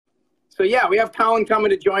So yeah, we have Colin coming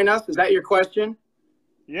to join us. Is that your question?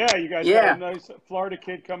 Yeah, you guys got a nice Florida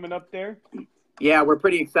kid coming up there. Yeah, we're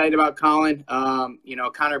pretty excited about Colin.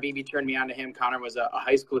 Connor Beebe turned me on to him. Connor was a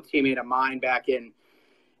high school teammate of mine back in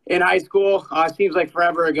high school. Seems like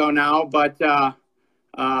forever ago now, but turned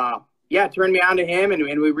me on to him, and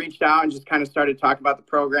we reached out and just kind of started talking about the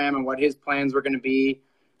program and what his plans were going to be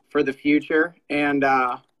for the future. And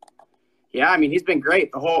he's been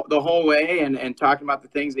great the whole way, and talking about the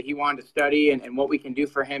things that he wanted to study and what we can do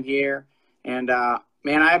for him here. And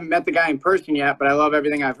man, I haven't met the guy in person yet, but I love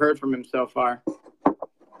everything I've heard from him so far.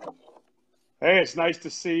 Hey, it's nice to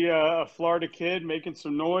see a Florida kid making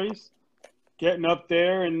some noise, getting up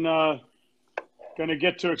there, and going to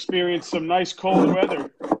get to experience some nice cold weather.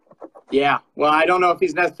 Yeah, well, I don't know if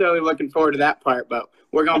he's necessarily looking forward to that part, but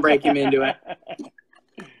we're going to break him into it.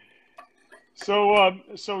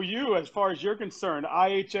 So you, as far as you're concerned,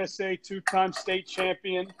 IHSA two-time state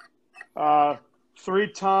champion,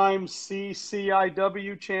 three-time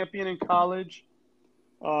CCIW champion in college,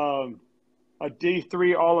 a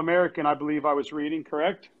D3 All-American, I believe I was reading,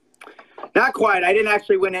 correct? Not quite. I didn't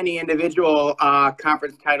actually win any individual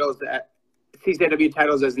conference titles, CCIW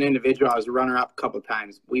titles as an individual. I was a runner-up a couple of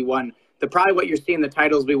times. We won probably what you're seeing, the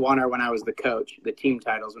titles we won are when I was the coach, the team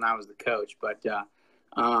titles when I was the coach. But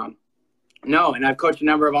no, and I've coached a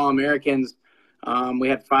number of All-Americans. We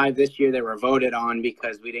had 5 this year that were voted on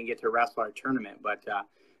because we didn't get to wrestle our tournament. But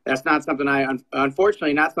that's not something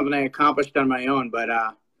unfortunately, not something I accomplished on my own, but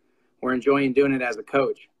we're enjoying doing it as a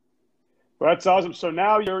coach. Well, that's awesome. So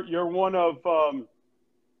now you're one of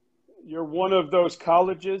those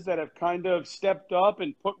colleges that have kind of stepped up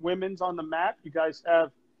and put women's on the map. You guys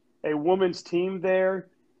have a women's team there.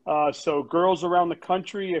 So girls around the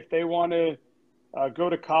country, if they want to go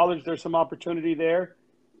to college, there's some opportunity there.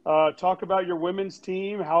 Talk about your women's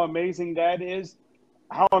team, how amazing that is,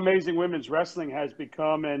 how amazing women's wrestling has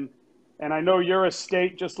become. And I know you're a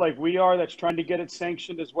state just like we are that's trying to get it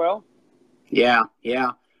sanctioned as well. Yeah.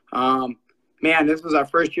 Man, this was our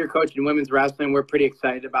first year coaching women's wrestling. We're pretty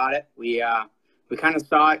excited about it. We kind of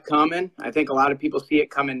saw it coming. I think a lot of people see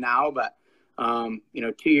it coming now, but 2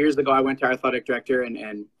 years ago, I went to our athletic director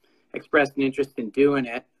and expressed an interest in doing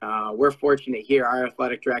it. We're fortunate here. Our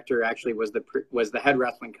athletic director actually was the head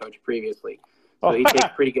wrestling coach previously, so he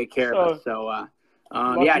takes pretty good care of us. So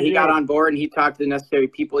he got on board and he talked to the necessary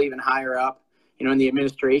people even higher up, in the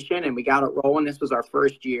administration, and we got it rolling. This was our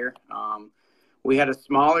first year. We had a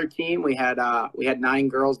smaller team. We had 9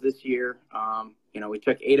 girls this year. We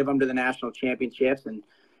took 8 of them to the national championships and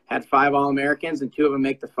had 5 All-Americans and 2 of them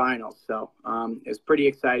make the finals. So it was pretty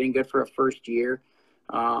exciting, good for a first year.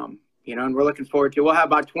 And we're looking forward to, we'll have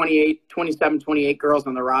about 28 girls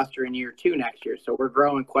on the roster in year 2 next year. So we're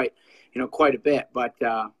growing quite a bit, but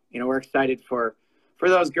we're excited for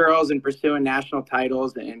those girls and pursuing national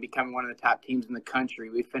titles and becoming one of the top teams in the country.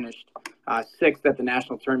 We finished 6th at the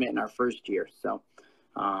national tournament in our first year. So,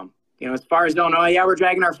 as far as Illinois, we're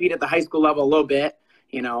dragging our feet at the high school level a little bit,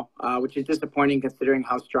 which is disappointing considering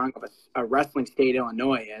how strong of a wrestling state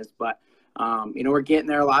Illinois is. But, we're getting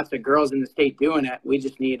there. Lots of girls in the state doing it. We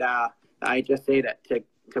just need the IHSA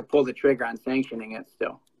to pull the trigger on sanctioning it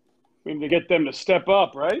still. We need to get them to step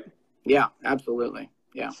up, right? Yeah, absolutely.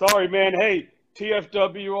 Yeah. Sorry, man. Hey,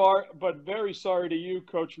 TFWR, but very sorry to you,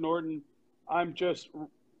 Coach Norton. I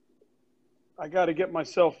got to get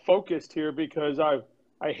myself focused here because I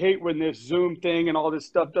hate when this Zoom thing and all this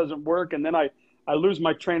stuff doesn't work, and then I lose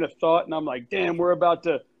my train of thought, and I'm like, damn, we're about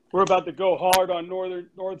to go hard on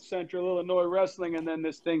North Central Illinois wrestling, and then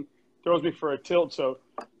this thing throws me for a tilt. So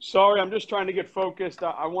sorry, I'm just trying to get focused.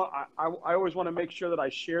 I always want to make sure that I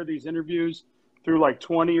share these interviews through like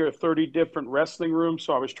 20 or 30 different wrestling rooms.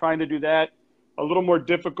 So I was trying to do that. A little more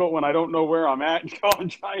difficult when I don't know where I'm at, and I'm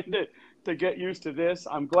trying to get used to this.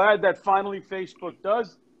 I'm glad that finally Facebook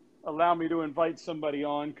does allow me to invite somebody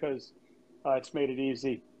on because it's made it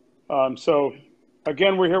easy. So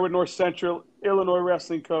again, we're here with North Central Illinois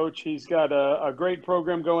wrestling coach. He's got a great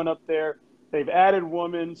program going up there. They've added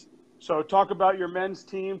women's. So talk about your men's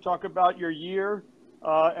team, talk about your year,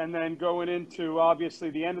 and then going into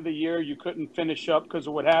obviously the end of the year, you couldn't finish up because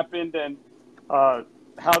of what happened, and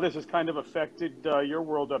how this has kind of affected your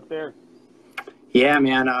world up there. Yeah,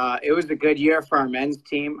 man, it was a good year for our men's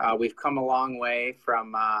team. We've come a long way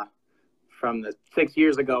from the 6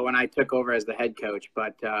 years ago when I took over as the head coach.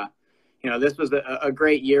 But, this was a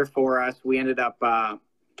great year for us. We ended up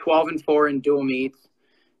 12-4 in dual meets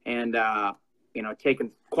and,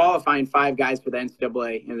 qualifying 5 guys for the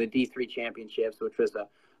NCAA in the D3 championships, which was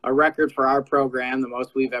a record for our program, the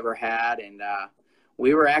most we've ever had. And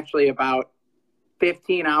we were actually about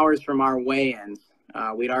 15 hours from our weigh-ins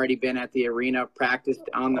We'd already been at the arena, practiced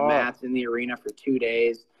on the mats in the arena for 2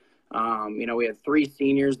 days. We had 3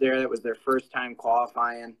 seniors there. That was their first time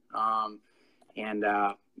qualifying. I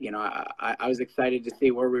was excited to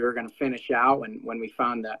see where we were going to finish out when we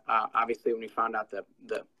found that, obviously when we found out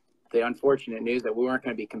the unfortunate news that we weren't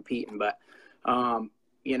going to be competing, but,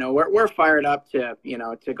 we're fired up to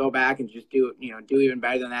go back and just do even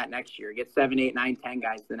better than that next year, get 7, 8, 9, 10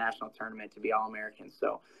 guys to the national tournament to be All-Americans.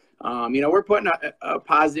 So, we're putting a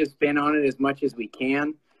positive spin on it as much as we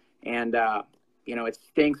can. And, it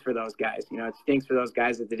stinks for those guys. It stinks for those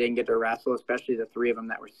guys that they didn't get to wrestle, especially the 3 of them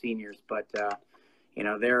that were seniors. But,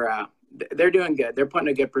 they're doing good. They're putting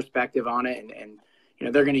a good perspective on it, and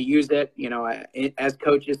they're going to use it, as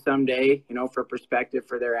coaches someday, for perspective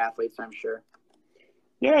for their athletes, I'm sure.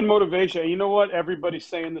 Yeah, and motivation. You know what? Everybody's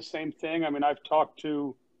saying the same thing. I mean, I've talked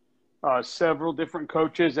to several different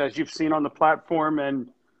coaches, as you've seen on the platform, and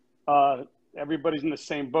everybody's in the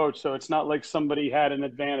same boat. So it's not like somebody had an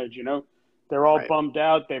advantage, They're all bummed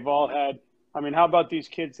out. They've all had – I mean, how about these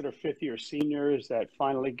kids that are fifth-year seniors that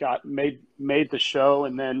finally made the show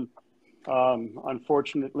and then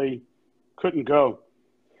unfortunately couldn't go?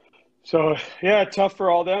 So, yeah, tough for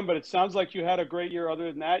all them, but it sounds like you had a great year. Other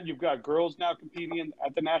than that, you've got girls now competing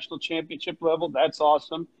at the national championship level. That's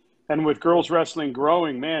awesome. And with girls wrestling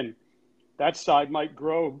growing, man, that side might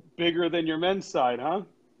grow bigger than your men's side, huh?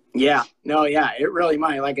 Yeah, no, yeah, it really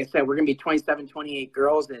might. Like I said, we're going to be 27, 28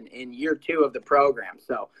 girls in year 2 of the program.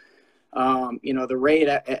 So, the rate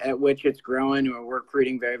at which it's growing, we're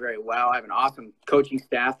recruiting very, very well. I have an awesome coaching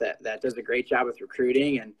staff that does a great job with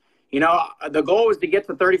recruiting. And, the goal was to get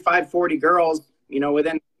to 35, 40 girls,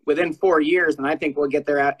 within 4 years. And I think we'll get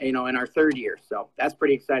there in our 3rd year. So that's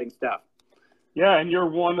pretty exciting stuff. Yeah. And you're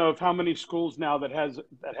one of how many schools now that has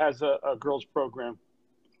a girls program?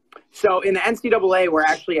 So in the NCAA, we're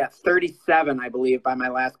actually at 37, I believe, by my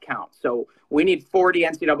last count. So we need 40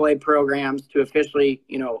 NCAA programs to officially,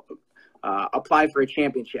 apply for a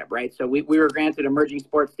championship, right? So we were granted emerging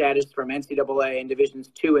sports status from NCAA in divisions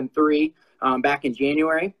 2 and 3 back in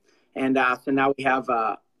January. And so now we have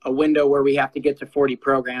a window where we have to get to 40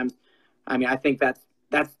 programs. I mean, I think that's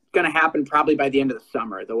going to happen probably by the end of the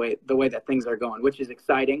summer, the way that things are going, which is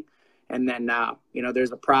exciting. And then,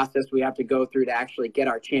 there's a process we have to go through to actually get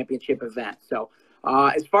our championship event. So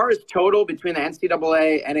as far as total between the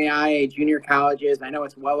NCAA, NAIA, junior colleges, I know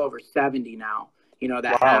it's well over 70 now,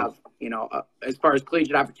 that have, as far as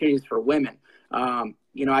collegiate opportunities for women.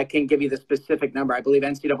 I can't give you the specific number. I believe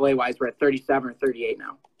NCAA-wise, we're at 37 or 38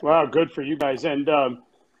 now. Wow, good for you guys. And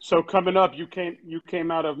so coming up, you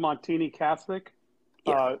came out of Montini Catholic.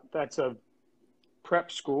 Yeah. That's a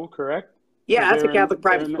prep school, correct? Yeah, that's a Catholic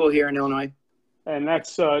private school here in Illinois. And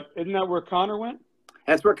that's isn't that where Connor went?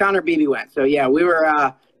 That's where Connor Beebe went. So, yeah, we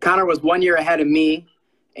were Connor was 1 year ahead of me,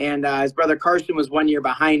 and his brother Carson was 1 year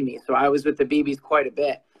behind me. So I was with the Beebes quite a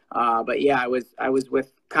bit. But, yeah, I was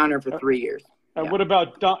with Connor for 3 years. And yeah. What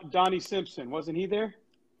about Donnie Simpson? Wasn't he there?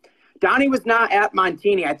 Donnie was not at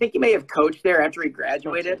Montini. I think he may have coached there after he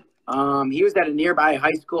graduated. He was at a nearby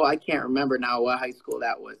high school. I can't remember now what high school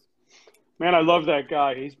that was. Man, I love that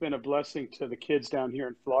guy. He's been a blessing to the kids down here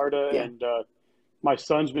in Florida. Yeah. And my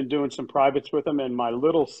son's been doing some privates with him. And my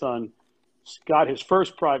little son got his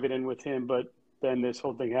first private in with him, but then this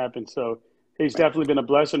whole thing happened. So he's definitely been a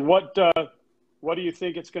blessing. What do you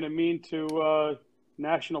think it's going to mean to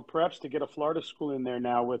national preps to get a Florida school in there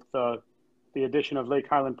now with the addition of Lake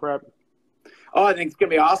Highland Prep? Oh, I think it's going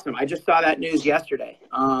to be awesome. I just saw that news yesterday.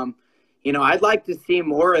 I'd like to see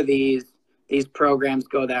more of these programs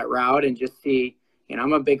go that route and just see,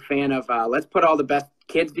 I'm a big fan of let's put all the best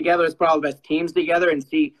kids together. Let's put all the best teams together and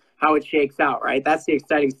see how it shakes out, right? That's the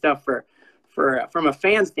exciting stuff from a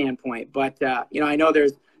fan standpoint. But, I know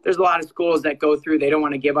there's a lot of schools that go through, they don't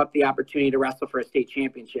want to give up the opportunity to wrestle for a state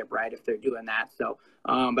championship, right, if they're doing that. So,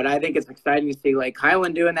 but I think it's exciting to see Lake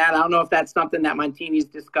Highland doing that. I don't know if that's something that Montini's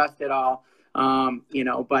discussed at all,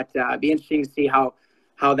 but it'd be interesting to see how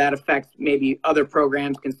that affects maybe other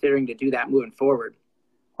programs considering to do that moving forward.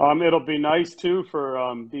 It'll be nice, too,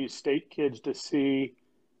 for these state kids to see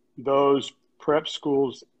those prep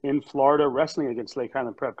schools in Florida wrestling against Lake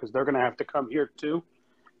Highland Prep because they're going to have to come here, too.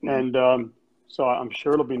 Mm-hmm. And so I'm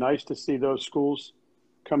sure it'll be nice to see those schools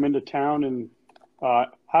come into town. And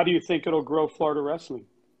how do you think it'll grow Florida wrestling?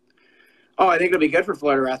 Oh, I think it'll be good for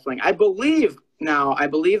Florida wrestling. I believe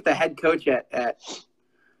the head coach at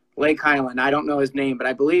Lake Highland, I don't know his name, but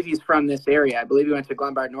I believe he's from this area. I believe he went to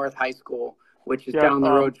Glenbard North High School, which is down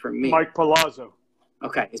the road from me. Mike Palazzo.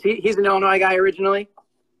 Okay. He's an Illinois guy originally?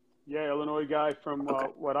 Yeah, Illinois guy from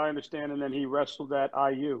what I understand, and then he wrestled at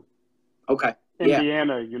IU. Okay. Yeah.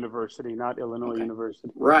 Indiana University, not Illinois Okay.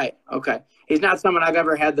 University. Right. Okay. He's not someone I've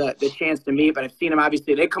ever had the chance to meet, but I've seen him.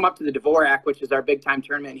 Obviously, they come up to the Dvorak, which is our big time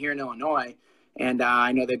tournament here in Illinois, and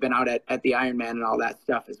I know they've been out at the Ironman and all that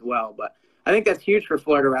stuff as well. But I think that's huge for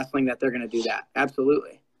Florida wrestling that they're going to do that.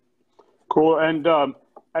 Absolutely. Cool. And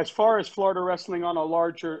as far as Florida wrestling on a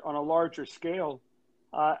larger scale,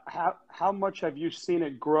 how much have you seen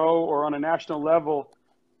it grow, or on a national level?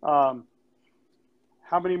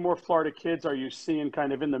 How many more Florida kids are you seeing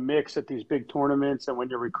kind of in the mix at these big tournaments, and when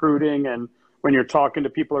you're recruiting and when you're talking to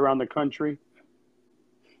people around the country?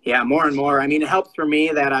 Yeah, more and more. I mean, it helps for me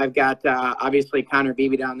that I've got obviously Connor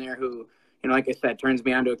Beebe down there who, like I said, turns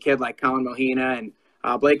me on to a kid like Colin Mohina.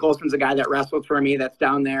 And Blake Olson's a guy that wrestled for me that's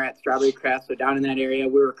down there at Strawberry Crest. So down in that area,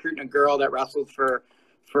 we were recruiting a girl that wrestled for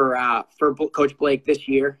Coach Blake this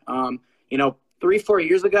year. 3-4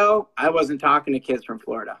 years ago, I wasn't talking to kids from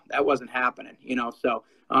Florida. That wasn't happening, So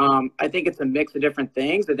I think it's a mix of different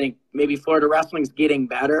things. I think maybe Florida wrestling's getting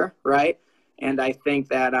better, right? And I think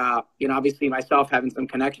that, obviously myself having some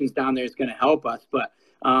connections down there is going to help us. But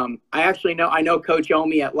I know Coach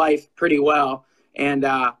Omi at Life pretty well. And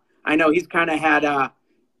I know he's kind of had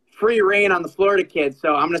free reign on the Florida kids.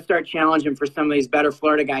 So I'm going to start challenging for some of these better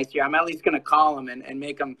Florida guys here. I'm at least going to call them and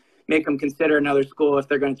make them consider another school if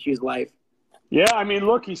they're going to choose Life. Yeah, I mean,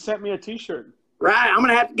 look, he sent me a T-shirt. Right, I'm going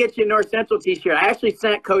to have to get you a North Central T-shirt. I actually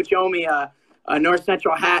sent Coach Omi a North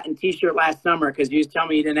Central hat and T-shirt last summer because you was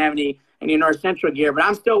telling me you didn't have any North Central gear. But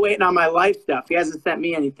I'm still waiting on my Life stuff. He hasn't sent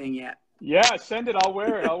me anything yet. Yeah, send it. I'll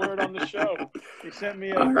wear it. I'll wear it on the show. He sent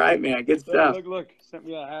me All right, man. Good stuff. Look. He sent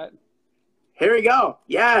me a hat. Here we go.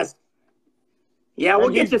 Yes. Yeah, we'll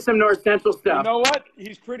get you some North Central stuff. You know what?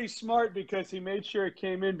 He's pretty smart because he made sure it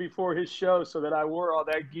came in before his show so that I wore all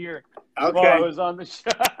that gear while I was on the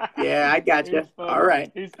show. Yeah, I got you. All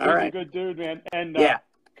right. He's all right. a good dude, man. And yeah.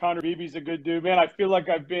 Connor Beebe's a good dude, man. I feel like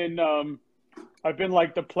I've been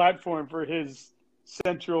like the platform for his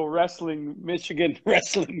Central Michigan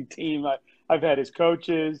wrestling team. I've had his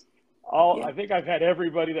coaches. I think I've had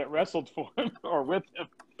everybody that wrestled for him or with him.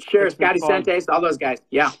 Sure, Scotty Sentes, all those guys.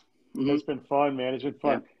 Yeah. Mm-hmm. It's been fun, man. It's been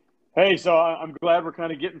fun. Yeah. Hey, so I'm glad we're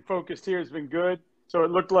kind of getting focused here. It's been good. So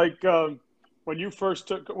it looked like when you first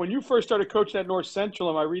started coaching at North Central,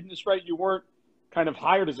 am I reading this right? You weren't kind of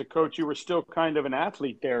hired as a coach. You were still kind of an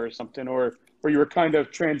athlete there or something, or you were kind of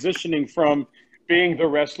transitioning from being the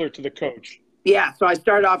wrestler to the coach. Yeah. So I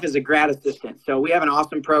started off as a grad assistant. So we have an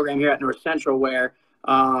awesome program here at North Central where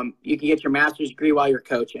you can get your master's degree while you're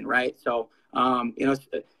coaching, right? So,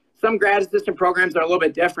 some grad assistant programs are a little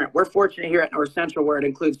bit different. We're fortunate here at North Central where it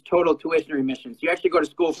includes total tuition remissions. You actually go to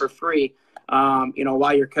school for free,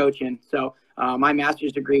 while you're coaching. So my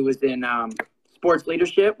master's degree was in sports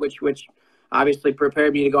leadership, which obviously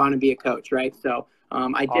prepared me to go on and be a coach, right? So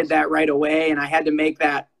I did that right away, and I had to make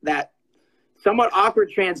that somewhat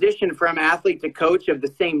awkward transition from athlete to coach of the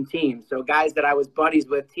same team. So guys that I was buddies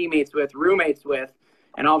with, teammates with, roommates with,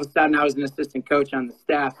 and all of a sudden I was an assistant coach on the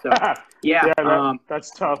staff. So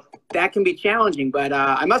that's tough. That can be challenging, but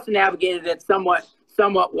I must have navigated it somewhat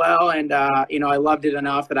well. And, I loved it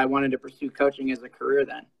enough that I wanted to pursue coaching as a career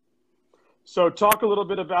then. So talk a little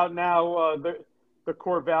bit about now the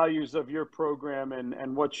core values of your program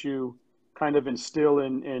and what you kind of instill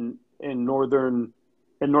in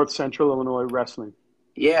North Central Illinois wrestling.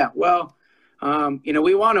 Yeah, well,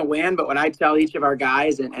 we want to win, but what I tell each of our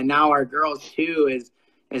guys and now our girls too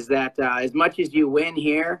is that as much as you win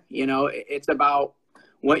here, it's about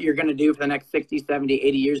what you're going to do for the next 60, 70,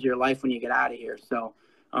 80 years of your life when you get out of here. So,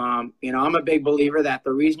 I'm a big believer that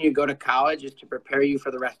the reason you go to college is to prepare you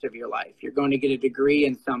for the rest of your life. You're going to get a degree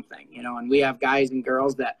in something, and we have guys and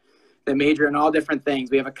girls that major in all different things.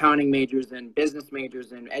 We have accounting majors and business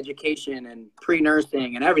majors and education and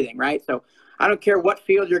pre-nursing and everything, right? So I don't care what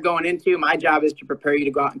field you're going into. My job is to prepare you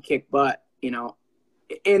to go out and kick butt,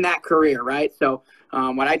 in that career, right? So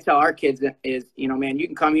what I tell our kids is, man, you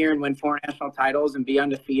can come here and win 4 national titles and be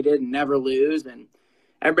undefeated and never lose. And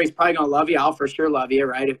everybody's probably going to love you. I'll for sure love you,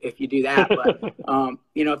 right, if you do that. But,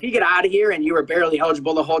 if you get out of here and you were barely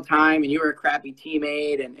eligible the whole time and you were a crappy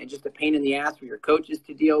teammate and just a pain in the ass for your coaches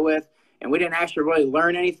to deal with, and we didn't actually really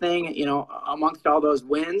learn anything, amongst all those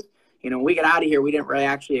wins, when we get out of here, we didn't really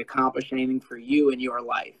actually accomplish anything for you in your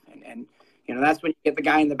life. And that's when you get the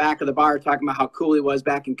guy in the back of the bar talking about how cool he was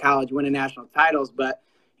back in college winning national titles. But,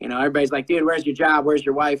 everybody's like, dude, where's your job? Where's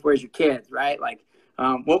your wife? Where's your kids? Right? Like,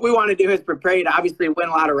 what we want to do is prepare you to obviously win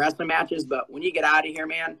a lot of wrestling matches. But when you get out of here,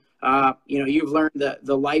 man, you've learned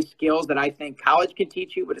the life skills that I think college can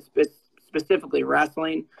teach you, but it's specifically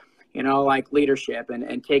wrestling, like leadership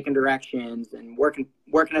and taking directions and working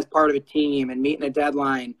as part of a team and meeting a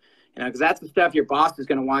deadline, because that's the stuff your boss is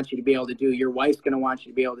going to want you to be able to do. Your wife's going to want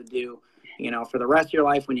you to be able to do, for the rest of your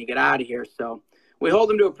life when you get out of here. So we hold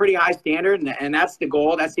them to a pretty high standard, and that's the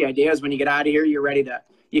goal. That's the idea, is when you get out of here, you're ready to,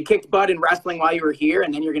 you kicked butt in wrestling while you were here,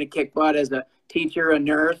 and then you're going to kick butt as a teacher, a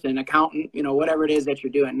nurse, an accountant, whatever it is that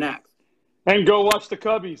you're doing next. And go watch the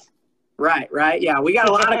Cubbies. Right. Yeah, we got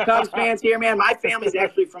a lot of Cubs fans here, man. My family's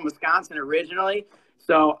actually from Wisconsin originally,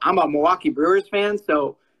 so I'm a Milwaukee Brewers fan.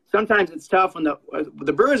 So sometimes it's tough when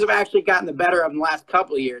the Brewers have actually gotten the better of them the last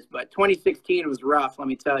couple of years, but 2016 was rough, let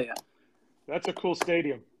me tell you. That's a cool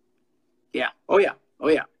stadium. Yeah. Oh, yeah.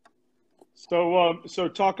 So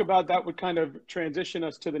talk about that would kind of transition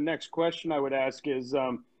us to the next question I would ask is,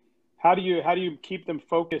 how do you keep them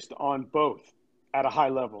focused on both at a high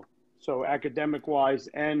level? So academic wise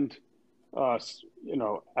and,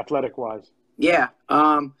 athletic wise. Yeah.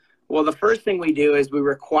 Well, the first thing we do is we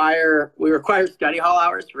require study hall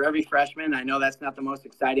hours for every freshman. I know that's not the most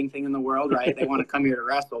exciting thing in the world, right? They want to come here to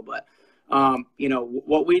wrestle, but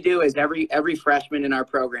what we do is every freshman in our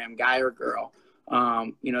program, guy or girl,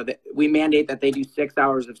 we mandate that they do 6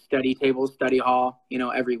 hours of study hall,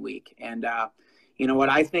 every week. And, what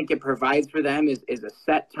I think it provides for them is a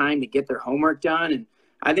set time to get their homework done. And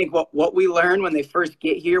I think what we learn when they first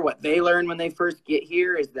get here, what they learn when they first get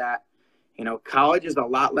here is that, college is a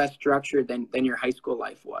lot less structured than your high school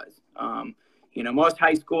life was. Most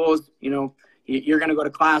high schools, you're going to go to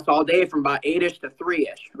class all day from about 8-ish to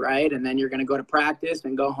 3-ish, right? And then you're going to go to practice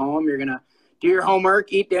and go home. You're going to do your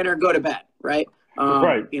homework, eat dinner, go to bed, right?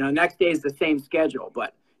 Right. Next day is the same schedule.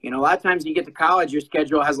 But, a lot of times you get to college, your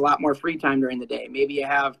schedule has a lot more free time during the day. Maybe you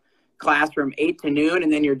have class from 8 to noon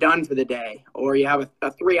and then you're done for the day. Or you have a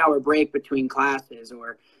 3-hour break between classes.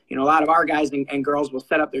 Or, a lot of our guys and girls will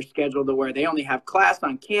set up their schedule to where they only have class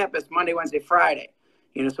on campus Monday, Wednesday, Friday.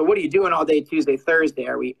 So what are you doing all day Tuesday, Thursday?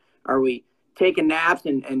 Are we taking naps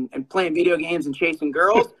and playing video games and chasing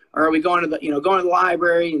girls? Or are we going to the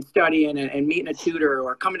library and studying and meeting a tutor,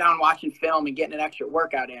 or coming down and watching film and getting an extra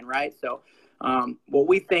workout in, right? So what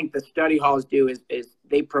we think the study halls do is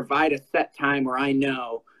they provide a set time where I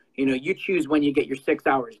know, you choose when you get your 6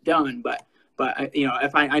 hours done. But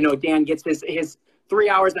if I know Dan gets his 3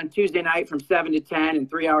 hours on Tuesday night from 7 to 10 and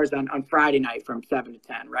 3 hours on Friday night from 7 to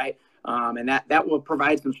 10, right? And that will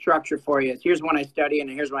provide some structure for you. Here's when I study and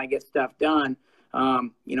here's when I get stuff done.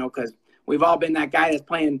 Because we've all been that guy that's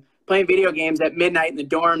playing video games at midnight in the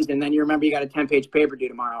dorms, and then you remember you got a 10-page paper due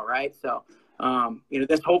tomorrow, right? So,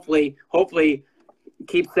 this hopefully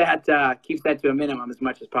keeps that to a minimum as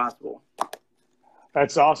much as possible.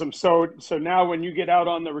 That's awesome. So now when you get out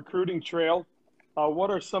on the recruiting trail,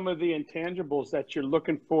 what are some of the intangibles that you're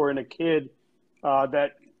looking for in a kid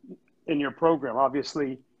that in your program?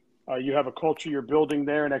 Obviously, you have a culture you're building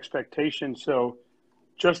there and expectations. So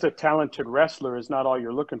just a talented wrestler is not all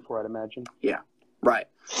you're looking for, I'd imagine. Yeah, right.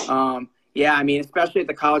 Especially at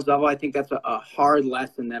the college level, I think that's a hard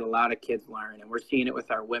lesson that a lot of kids learn. And we're seeing it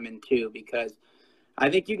with our women too, because I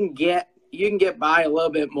think you can get by a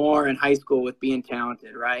little bit more in high school with being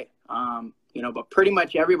talented, right? But pretty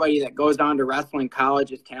much everybody that goes on to wrestling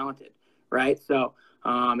college is talented, right? So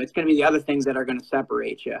it's going to be the other things that are going to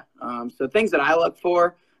separate you. So things that I look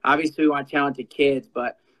for, obviously we want talented kids,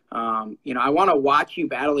 but, I want to watch you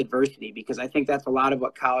battle adversity, because I think that's a lot of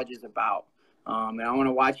what college is about. And I want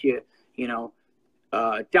to watch you,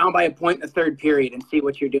 down by a point in the third period and see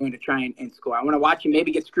what you're doing to try and score. I want to watch you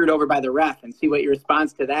maybe get screwed over by the ref and see what your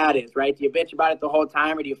response to that is, right? Do you bitch about it the whole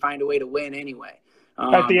time, or do you find a way to win anyway?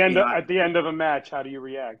 At the end of a match, how do you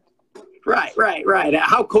react? Right.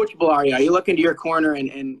 How coachable are you? Are you looking to your corner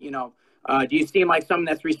and do you seem like someone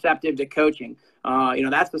that's receptive to coaching?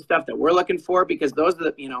 That's the stuff that we're looking for, because those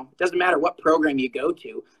are the, it doesn't matter what program you go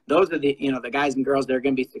to. Those are the, the guys and girls that are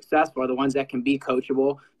going to be successful, are the ones that can be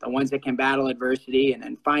coachable, the ones that can battle adversity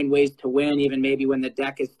and find ways to win, even maybe when the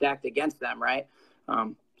deck is stacked against them, right?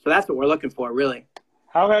 So that's what we're looking for, really.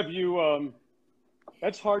 How have you,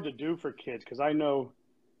 that's hard to do for kids, because I know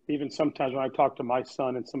even sometimes when I talk to my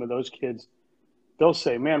son and some of those kids, they'll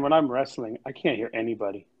say, man, when I'm wrestling, I can't hear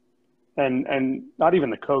anybody. And not even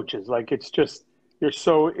the coaches. Like, it's just, you're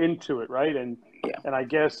so into it, right? And yeah. And I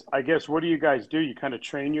guess what do you guys do? You kind of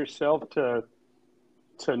train yourself to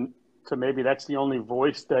maybe that's the only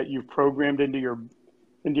voice that you've programmed into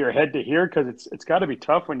your head to hear, because it's got to be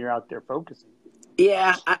tough when you're out there focusing.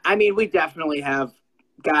 Yeah, we definitely have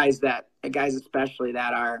guys especially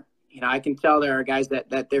that are, I can tell there are guys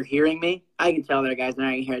that they're hearing me. I can tell there are guys that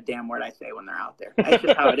I can hear a damn word I say when they're out there. That's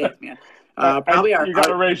just how it is, man. You got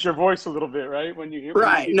to raise your voice a little bit, right? When you hear.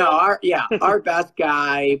 Right. No. Our best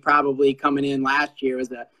guy probably coming in last year was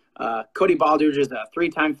Cody Baldridge, is a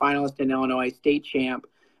 3-time finalist in Illinois, state champ.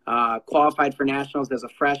 qualified for nationals as a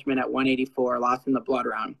freshman at 184, lost in the blood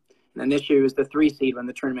round. And then this year he was the 3 seed when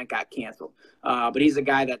the tournament got canceled. But he's a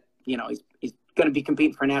guy that, he's going to be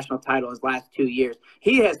competing for a national title his last 2 years.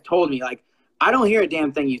 He has told me, like, I don't hear a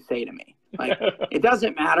damn thing you say to me. Like, it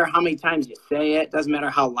doesn't matter how many times you say it. It doesn't matter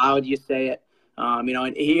how loud you say it.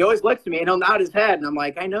 And he always looks at me and he'll nod his head. And I'm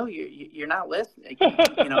like, I know you're not listening.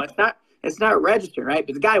 It's not registered, right?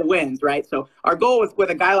 But the guy wins, right? So our goal with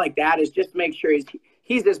a guy like that is just to make sure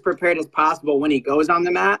he's as prepared as possible when he goes on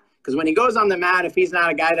the mat. Because when he goes on the mat, if he's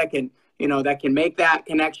not a guy that can make that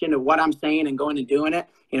connection to what I'm saying and going and doing it,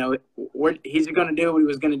 he's going to do what he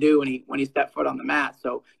was going to do when he stepped foot on the mat.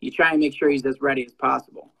 So you try and make sure he's as ready as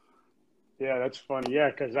possible. Yeah, that's funny. Yeah,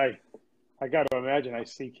 because I got to imagine I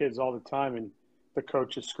see kids all the time and the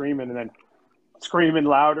coach is screaming and then screaming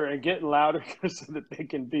louder and getting louder so that they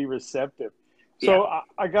can be receptive. So yeah.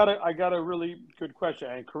 I got a really good question,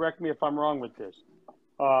 and correct me if I'm wrong with this.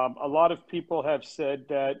 A lot of people have said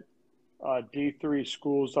that D3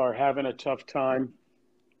 schools are having a tough time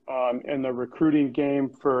in the recruiting game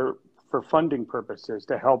for funding purposes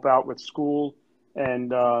to help out with school,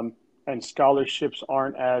 and scholarships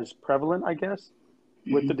aren't as prevalent, I guess,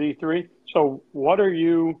 with the D3. So what are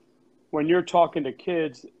you, when you're talking to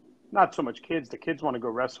kids, not so much kids, the kids want to go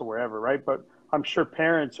wrestle wherever, right? But I'm sure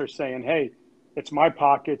parents are saying, hey, it's my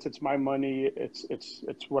pockets, it's my money, it's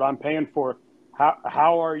what I'm paying for.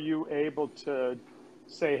 How are you able to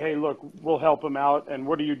say, hey, look, we'll help them out, and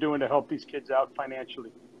what are you doing to help these kids out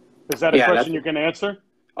financially? Is that a question you can answer?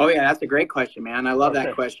 Oh, yeah, that's a great question, man. I love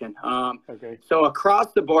that question. So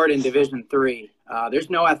across the board in Division III, there's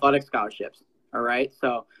no athletic scholarships, all right?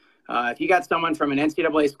 So if you got someone from an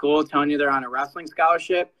NCAA school telling you they're on a wrestling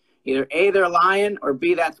scholarship, either A, they're lying, or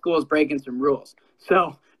B, that school is breaking some rules.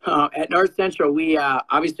 So at North Central, we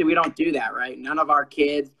obviously we don't do that, right? None of our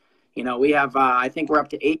kids, we have, I think we're up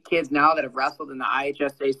to 8 kids now that have wrestled in the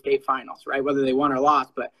IHSA state finals, right? Whether they won or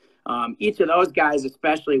lost, but each of those guys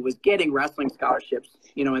especially was getting wrestling scholarships,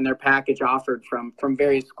 in their package offered from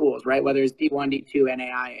various schools, right? Whether it's D1,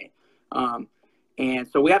 D2, NAIA. And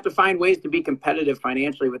so we have to find ways to be competitive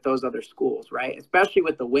financially with those other schools, right? Especially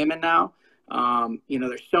with the women now.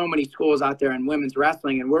 There's so many schools out there in women's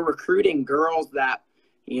wrestling, and we're recruiting girls that,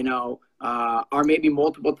 are maybe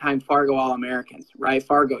multiple-time Fargo All-Americans, right?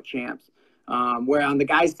 Fargo champs. Where on the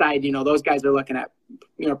guys' side, those guys are looking at,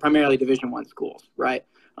 primarily Division I schools, right?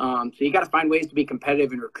 So you got to find ways to be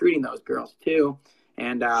competitive in recruiting those girls too.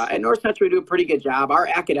 And at North Central, we do a pretty good job. Our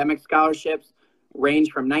academic scholarships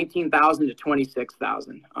range from $19,000 to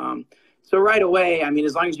 $26,000. So right away,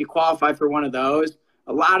 as long as you qualify for one of those,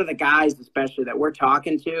 a lot of the guys, especially that we're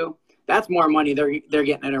talking to, that's more money they're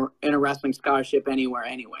getting in a wrestling scholarship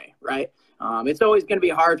anyway, right? It's always going to be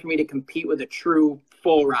hard for me to compete with a true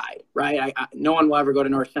full ride, right? No one will ever go to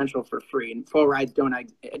North Central for free, and full rides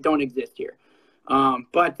don't exist here.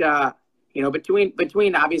 But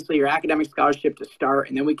between obviously your academic scholarship to start,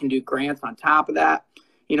 and then we can do grants on top of that.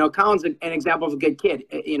 Colin's an example of a good kid,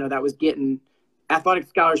 that was getting athletic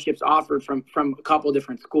scholarships offered from a couple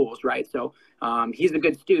different schools, right? So he's a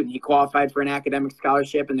good student. He qualified for an academic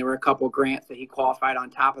scholarship, and there were a couple of grants that he qualified on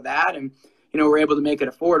top of that, and we're able to make it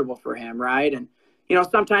affordable for him, right? And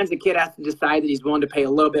sometimes the kid has to decide that he's willing to pay a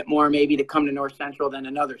little bit more maybe to come to North Central than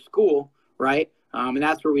another school, right? And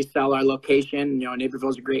that's where we sell our location.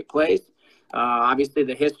 Naperville's a great place. Obviously,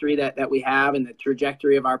 the history that we have and the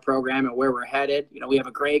trajectory of our program and where we're headed. We have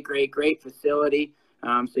a great facility.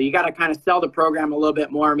 So you got to kind of sell the program a little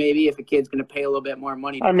bit more, maybe, if a kid's going to pay a little bit more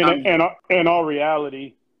money. In all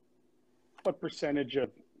reality, what percentage of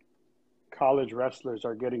college wrestlers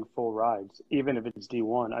are getting full rides, even if it's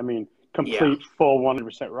D1? Complete full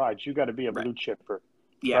 100% rides. You got to be a blue chipper,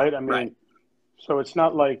 right? So it's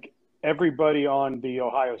not like everybody on the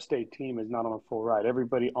Ohio State team is not on a full ride.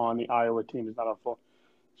 Everybody on the Iowa team is not on full.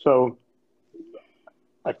 So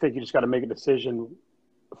I think you just got to make a decision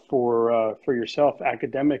for yourself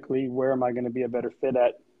academically. Where am I going to be a better fit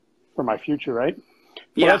at for my future, right?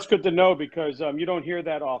 Well, that's good to know, because you don't hear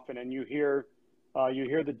that often, and you hear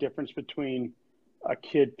the difference between a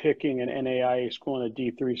kid picking an NAIA school and a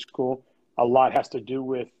D3 school. A lot has to do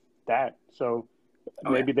with that. So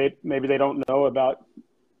maybe they don't know about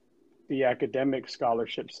the academic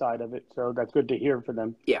scholarship side of it. So that's good to hear for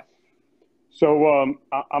them. Yeah. So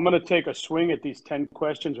I'm going to take a swing at these 10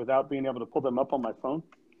 questions without being able to pull them up on my phone.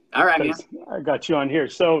 All right, man. I got you on here.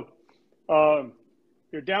 So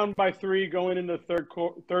you're down by 3 going into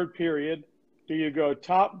the third period. Do you go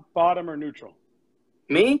top, bottom, or neutral?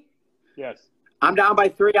 Me? Yes. I'm down by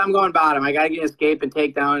 3. I'm going bottom. I got to get an escape and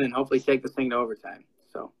take down and hopefully take this thing to overtime.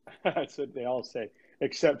 So that's what they all say,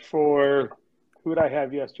 except for who did I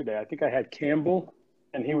have yesterday? I think I had Campbell,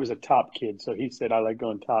 and he was a top kid, so he said I like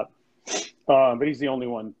going top. But he's the only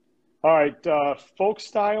one. All right, folk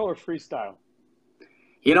style or freestyle?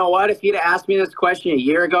 You know what? If you'd have asked me this question a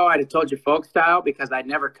year ago, I'd have told you folk style because I'd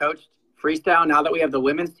never coached freestyle. Now that we have the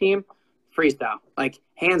women's team, freestyle. Like,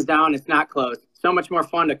 hands down, it's not close. So much more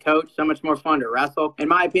fun to coach, so much more fun to wrestle. In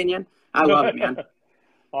my opinion, I love it, man.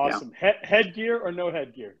 Awesome. Yeah. Headgear or no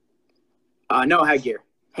headgear? No headgear.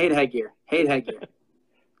 Hate headgear. Hate headgear.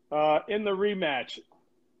 In the rematch,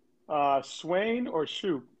 Swain or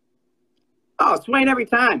Shoop? Oh, Swain every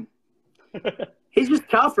time. He's just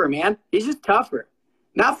tougher, man. He's just tougher.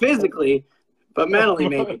 Not physically, but mentally,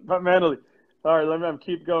 maybe. But mentally. All right, let me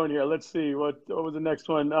keep going here. Let's see. What was the next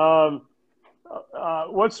one?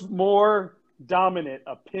 What's more dominant,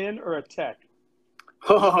 a pin or a tech?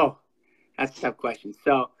 Oh, that's a tough question.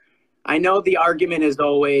 So I know the argument is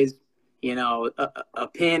always, you know, a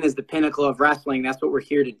pin is the pinnacle of wrestling. That's what we're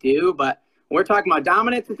here to do. But when we're talking about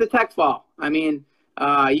dominance, it's a tech fall. I mean,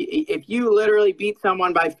 if you literally beat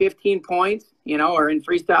someone by 15 points, you know, or in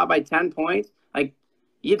freestyle by 10 points, like,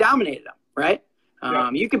 you dominated them, right?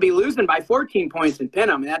 Yeah. You could be losing by 14 points and pin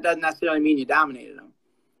them, and that doesn't necessarily mean you dominated them.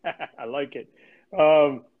 I like it.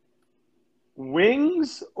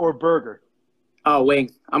 Wings or burger? Oh,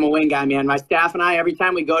 wings. I'm a wing guy, man. My staff and I, every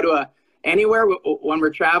time we go to anywhere when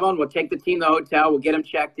we're traveling, we'll take the team to the hotel, we'll get them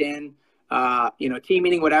checked in, you know, team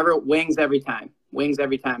meeting, whatever. Wings every time. Wings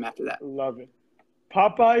every time after that. Love it.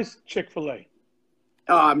 Popeyes, Chick-fil-A?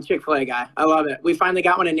 Oh, I'm a Chick-fil-A guy. I love it. We finally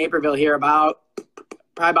got one in Naperville here probably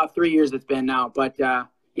about 3 years it's been now. But,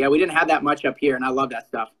 yeah, we didn't have that much up here, and I love that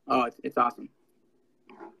stuff. Oh, it's awesome.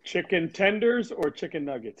 Chicken tenders or chicken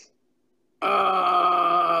nuggets?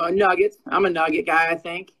 Nuggets. I'm a nugget guy, I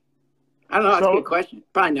think. I don't know. That's a good question.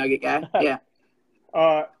 Probably nugget guy. Yeah.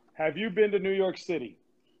 Have you been to New York City?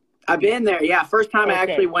 I've been there. Yeah. First time Okay. I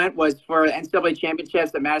actually went was for NCAA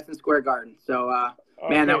championships at Madison Square Garden. So,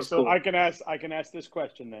 man, that was cool. I can ask this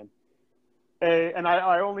question then. And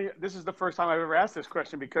this is the first time I've ever asked this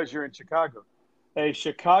question because you're in Chicago. A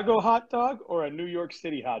Chicago hot dog or a New York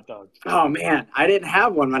City hot dog? Oh, man. I didn't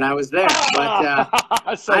have one when I was there. But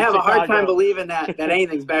I have a hard time believing that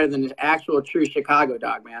anything's better than an actual true Chicago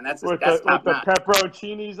dog, man. That's top notch. With the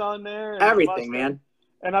pepperoncinis on there. And everything, man.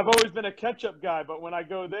 And I've always been a ketchup guy, but when I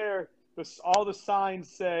go there, all the signs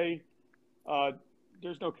say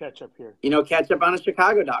there's no ketchup here. You know, ketchup on a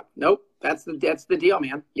Chicago dog. Nope. That's the deal,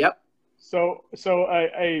 man. Yep. So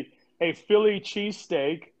a Philly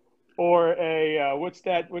cheesesteak or a what's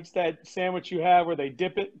that sandwich you have where they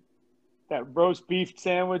dip it? That roast beef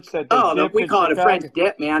sandwich that they dip we call it Chicago? A French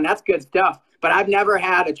dip, man. That's good stuff. But I've never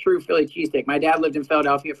had a true Philly cheesesteak. My dad lived in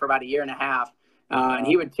Philadelphia for about a year and a half, and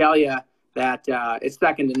he would tell you that it's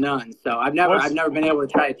second to none. So I've never been able to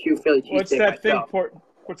try a true Philly cheesesteak. What's that myself. thing?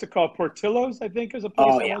 What's it called? Portillo's, I think, is a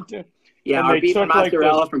place I went to. Yeah, our beef and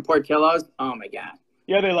mozzarella from Portillo's. Oh my god.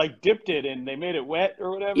 Yeah, they like dipped it and they made it wet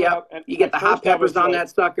or whatever. Yeah, you get the hot peppers on that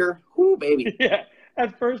sucker. Ooh, baby. Yeah.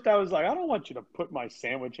 At first, I was like, I don't want you to put my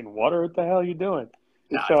sandwich in water. What the hell are you doing?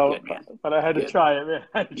 No, so, it's good, man. But I had to try it, man.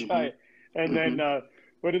 I had to try it. And then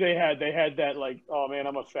what did they have? They had that like, oh man,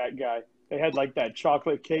 I'm a fat guy. They had like that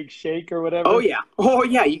chocolate cake shake or whatever. Oh yeah.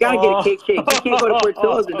 You gotta get a cake shake. You can't go to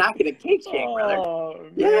Portillo's and not get a cake shake, brother. Oh,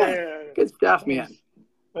 yeah, man. Good stuff, man.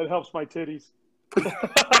 That helps my titties.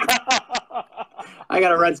 I got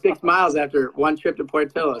to run 6 miles after one trip to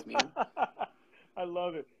Portillo's, man. I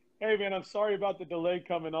love it. Hey, man, I'm sorry about the delay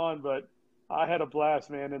coming on, but I had a blast,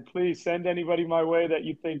 man. And please send anybody my way that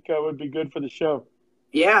you think would be good for the show.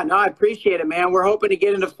 Yeah, no, I appreciate it, man. We're hoping to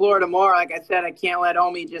get into Florida more. Like I said, I can't let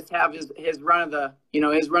Omi just have his run of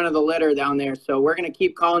the litter down there. So we're going to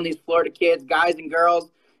keep calling these Florida kids, guys and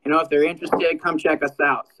girls. You know, if they're interested, come check us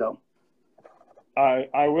out. So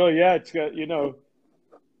I will. Yeah, it's got, you know,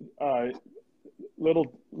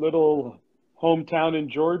 little hometown in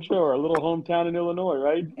Georgia or a little hometown in Illinois,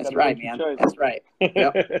 right? That's right, man. That's right.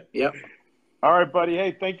 Yep. Yep. All right, buddy.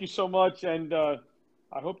 Hey, thank you so much. And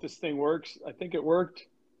I hope this thing works. I think it worked.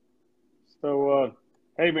 So,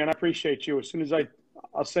 hey, man, I appreciate you. As soon as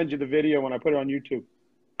I'll send you the video when I put it on YouTube.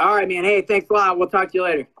 All right, man. Hey, thanks a lot. We'll talk to you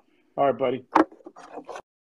later. All right, buddy.